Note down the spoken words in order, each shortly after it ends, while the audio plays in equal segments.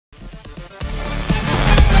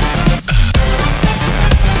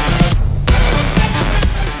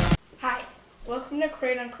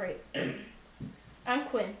Crate on Crate. I'm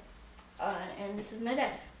Quinn, and this is my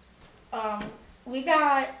dad. We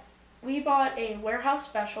bought a warehouse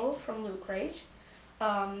special from LootCrate.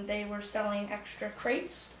 They were selling extra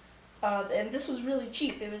crates, and this was really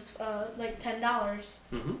cheap. It was like $10.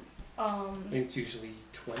 Mm-hmm. I think it's usually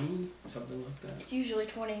 20, something like that. It's usually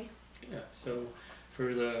 20. Yeah. So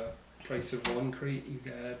for the price of one crate, you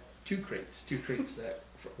got two crates that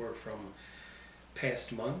were from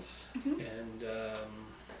past months, and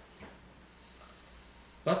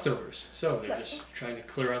leftovers. So they're just trying to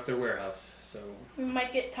clear out their warehouse. So we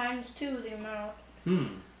might get ×2 the amount.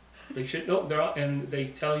 They should and they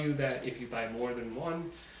tell you that if you buy more than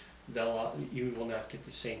one, you will not get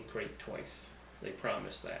the same crate twice. They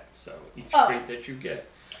promise that. So each crate that you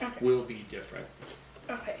get will be different.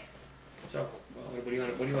 Okay. So, what do you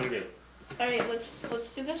want to do? All right,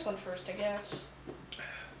 let's do this one first, I guess.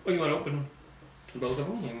 Well, you want to open both of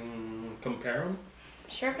them and compare them?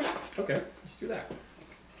 Sure. Okay, let's do that.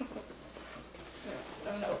 I'm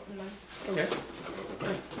gonna open them. Okay.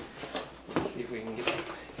 Let's see if we can get.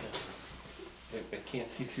 I can't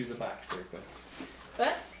see through the box there, but.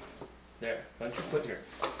 What? There. Why don't you put here?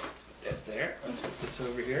 Let's put that there. Let's put this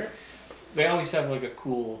over here. They always have like a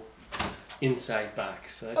cool inside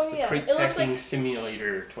box. So that's the Crate Packing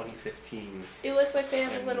Simulator 2015. It looks like they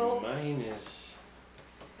have a little. Mine is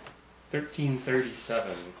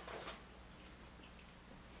 1337.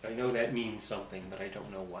 I know that means something, but I don't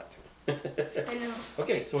know what. I know.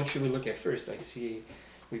 Okay, so what should we look at first? I see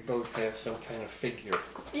we both have some kind of figure.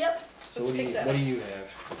 Yep. So what do you have? What do you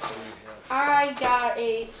have? I got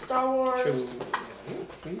a Star Wars.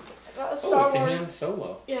 Please. I got a Star Wars. It's a Han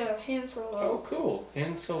Solo. Yeah, Han Solo. Oh, cool.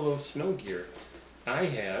 Han Solo snow gear. I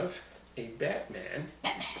have a Batman.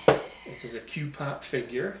 This is a Q-Pop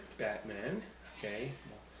figure, Batman. Okay.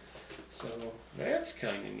 So that's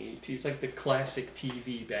kind of neat. He's like the classic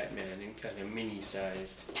TV Batman and kind of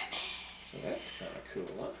mini-sized. So that's kind of cool,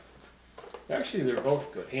 huh? Actually, they're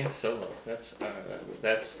both good. Han Solo.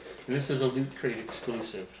 This is a Loot Crate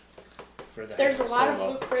exclusive for the There's Han a lot Solo.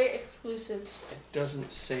 of Loot Crate exclusives. It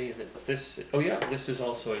doesn't say that this. Oh yeah, this is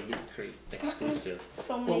also a Loot Crate exclusive.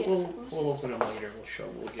 So many exclusives. We'll open them later.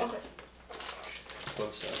 We'll get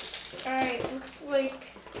close-ups. All right, looks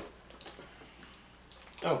like.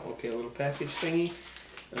 Oh, okay, a little package thingy.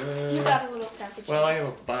 You got a little package. Well, I have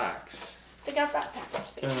a box. They got that package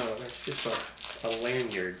thing. Oh, that's just a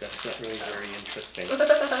lanyard. That's not really very interesting.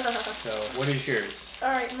 So, what is yours?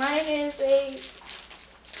 Alright, mine is a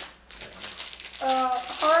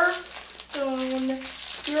Hearthstone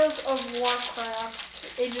Heroes of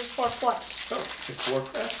Warcraft, ages 4+. Oh, it's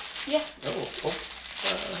Warcraft? Yeah.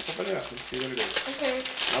 Open it up and see what it is. Okay.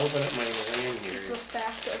 I'll open up my lanyard. It's the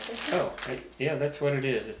fast open. Oh, yeah, that's what it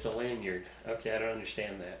is. It's a lanyard. Okay, I don't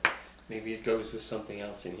understand that. Maybe it goes with something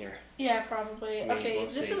else in here. Yeah, probably. Maybe okay, we'll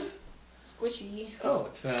this see. is squishy. Oh,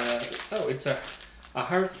 it's a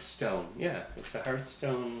Hearthstone. Yeah, it's a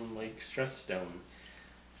Hearthstone like stress stone.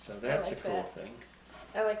 So that's a cool thing.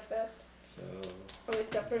 I like that. So. I like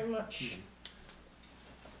that very much.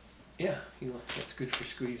 Yeah, that's good for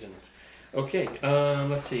squeezing. Okay,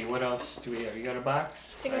 let's see. What else do we have? You got a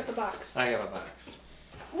box? Take out the box. I have a box.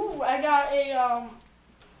 Ooh, I got a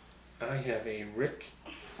I have a Rick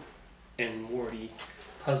and Morty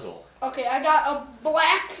puzzle. Okay, I got a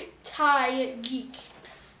black tie geek,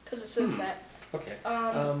 because it says that. Okay.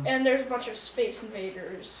 And there's a bunch of Space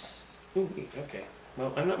Invaders. Ooh, okay.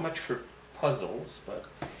 Well, I'm not much for puzzles, but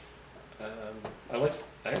I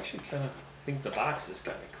actually kind of think the box is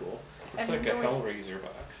kind of cool. It's like a Hellraiser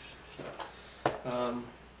box. So,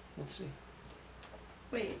 let's see.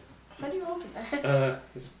 Wait, how do you open that?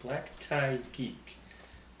 It's Black Tie Geek.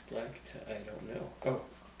 Black Tie, I don't know. Oh,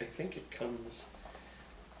 I think it comes.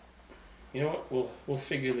 You know what? We'll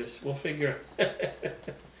figure this. We'll figure.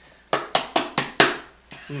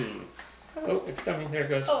 Oh, it's coming. There it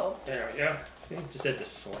goes. Oh. There we go. See, just had to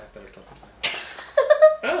slap it a couple times.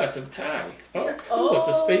 Oh, it's a tie. Oh, cool. It's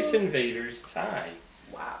a Space Invaders tie.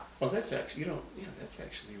 Wow. Well, that's actually that's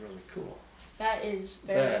actually really cool. That is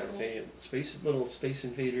very cool. That is a little Space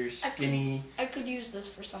Invaders skinny. I could use this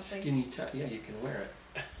for something. Skinny tie. Yeah, you can wear it.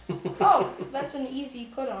 Oh, that's an easy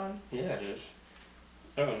put on. Yeah, it is.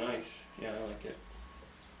 Oh, nice. Yeah, I like it.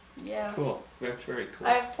 Yeah. Cool. That's very cool.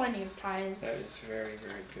 I have plenty of ties. That is very,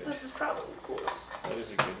 very good. This is probably the coolest. That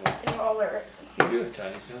is a good one. And I'll wear it. You do have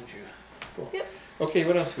ties, don't you? Cool. Yep. Okay,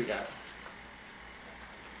 what else we got?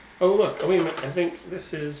 Oh, look. Oh, wait a minute. I think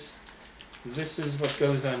this is what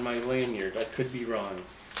goes on my lanyard. I could be wrong.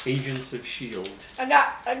 Agents of S.H.I.E.L.D.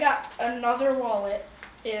 I got another wallet,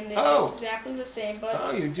 and it's exactly the same, but...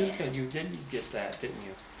 Oh, you did get that, didn't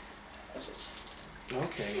you?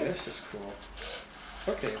 Okay, this is cool.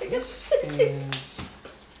 Okay, I this is...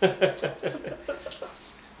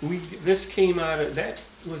 This came out of... That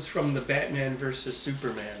was from the Batman versus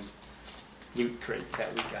Superman Loot Crate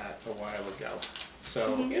that we got a while ago.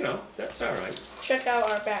 So, you know, that's alright. Check out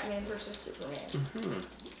our Batman versus Superman.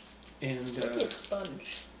 And, Maybe a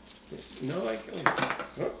sponge. no,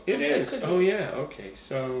 it is. Oh, yeah, okay.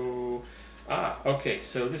 So, okay.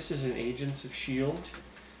 So this is an Agents of S.H.I.E.L.D.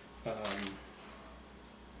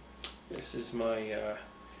 This is my,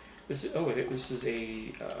 this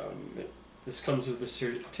comes with a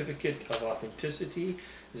certificate of authenticity.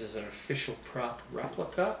 This is an official prop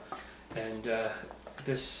replica. And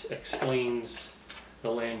this explains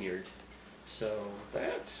the lanyard. So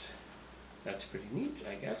that's pretty neat,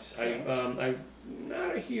 I guess. I'm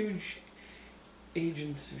not a huge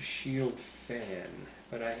Agents of S.H.I.E.L.D. fan,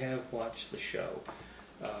 but I have watched the show.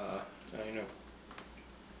 I know.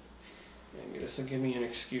 Maybe this will give me an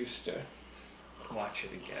excuse to watch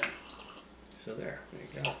it again. So there you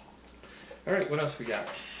go. All right, what else we got?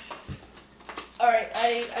 All right,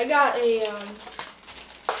 I got a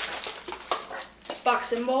Spock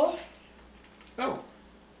symbol. Oh.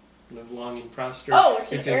 Live long and prosper. Oh,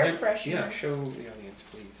 it's an air freshener. Yeah, show the audience,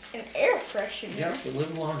 please. An air freshener. Yeah, the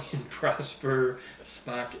Live long and prosper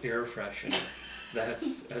Spock air freshener.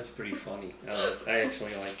 That's pretty funny. I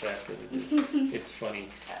actually like that because it's funny.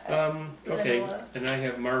 Okay, and I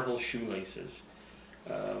have Marvel shoelaces.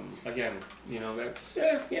 Again, you know, that's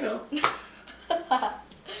you know.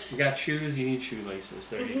 You got shoes, you need shoelaces.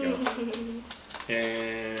 There you go.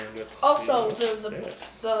 And let's also see,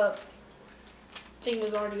 the thing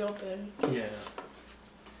was already open. Yeah.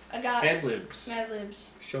 I got Mad Libs. Mad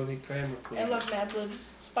Libs. Show the camera, please. I love Mad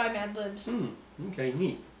Libs. Spy Mad Libs. Okay,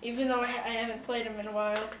 neat. Even though I haven't played them in a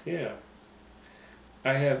while. Yeah.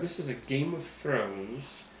 I have, this is a Game of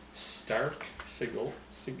Thrones Stark sigil,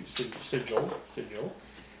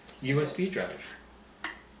 USB drive.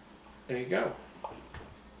 There you go.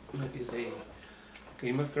 It is a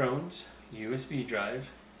Game of Thrones USB drive,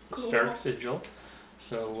 Cool. Stark sigil.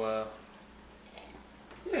 So,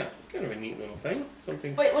 yeah, kind of a neat little thing.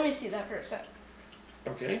 Something. Wait, let me see that for a sec.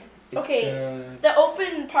 Okay. The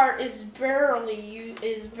open part is barely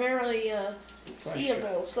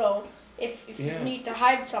seeable. So if you need to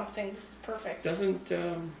hide something, this is perfect.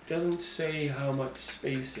 Doesn't say how much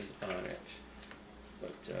space is on it.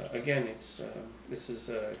 But again, it's this is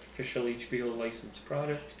an official HBO licensed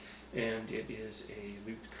product, and it is a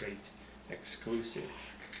LootCrate exclusive.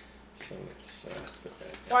 So it's put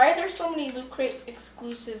that down. Why are there so many LootCrate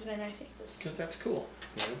exclusives? And I think this. Because that's cool.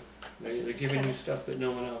 You know? They're giving you stuff that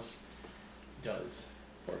no one else does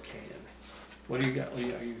or can. What do you got?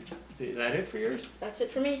 Is that it for yours? That's it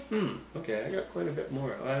for me. Okay, I got quite a bit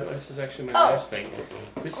more. This is actually my last thing.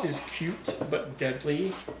 This is cute but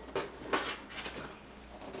deadly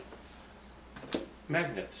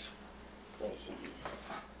magnets. Let me see these.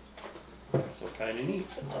 So kind of neat.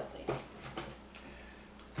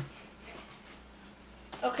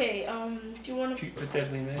 Okay, do you want to... Cute but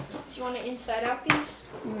deadly magnets. Do you want to inside out these?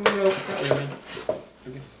 No, not really. I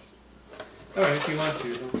guess. Alright, if you want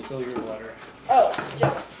to, don't spill your water. Oh,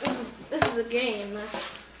 this is a game.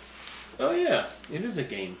 Oh yeah, it is a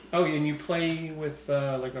game. Oh, and you play with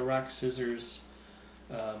like a rock, scissors,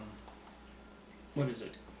 what is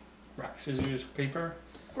it? Rock, scissors, paper?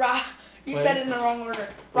 You said it in the wrong order.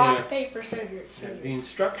 Rock, paper, scissors. Yeah, the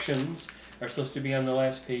instructions are supposed to be on the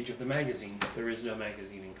last page of the magazine, but there is no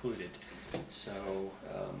magazine included. So,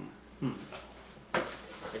 I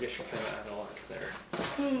guess you're kind of out of luck there.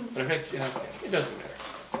 But in fact, it doesn't matter.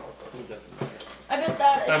 It doesn't matter. I bet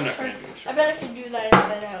that I bet if you do that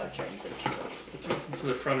inside out, it turns into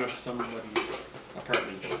the front of somebody's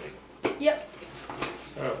apartment building. Yep.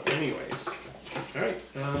 So, anyways, all right.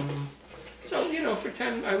 So you know, for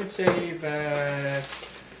 10, I would say that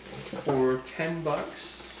for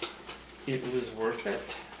 $10, it was worth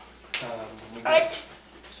it. We got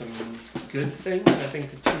some good things. I think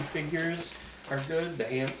the two figures are good. The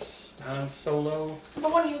Han Solo. The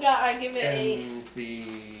one you got, I give it and the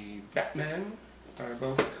Batman are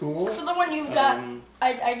both cool. For the one you got,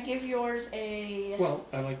 I'd give yours a... Well,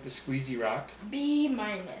 I like the Squeezy Rock. B-. The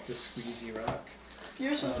Squeezy Rock.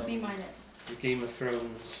 Yours was a B-. The Game of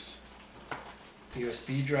Thrones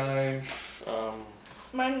USB drive.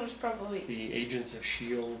 Mine was probably... The Agents of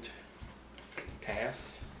S.H.I.E.L.D.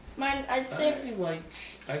 pass. Mine, I'd say...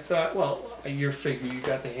 I thought, well, your figure, you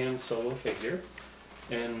got the Han Solo figure.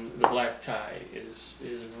 And the black tie is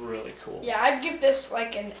really cool. Yeah, I'd give this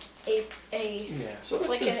like an A. Yeah, so this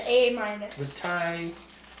like is an A-. The tie,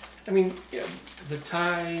 I mean, yeah, the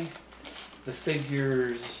tie, the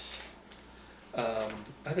figures,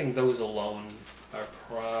 I think those alone are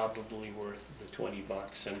probably worth the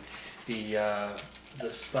 $20, and the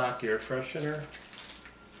stock air freshener.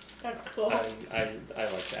 That's cool. I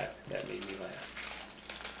like that. That made me laugh.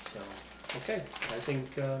 So okay, I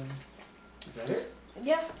think is that it?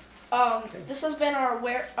 Yeah. Okay. This has been our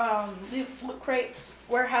LootCrate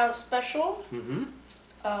warehouse special. Mm-hmm.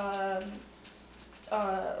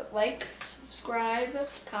 Like, subscribe,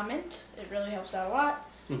 comment. It really helps out a lot.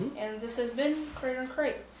 Mm-hmm. And this has been Crate on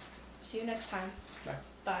Crate. See you next time. Bye.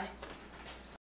 Bye.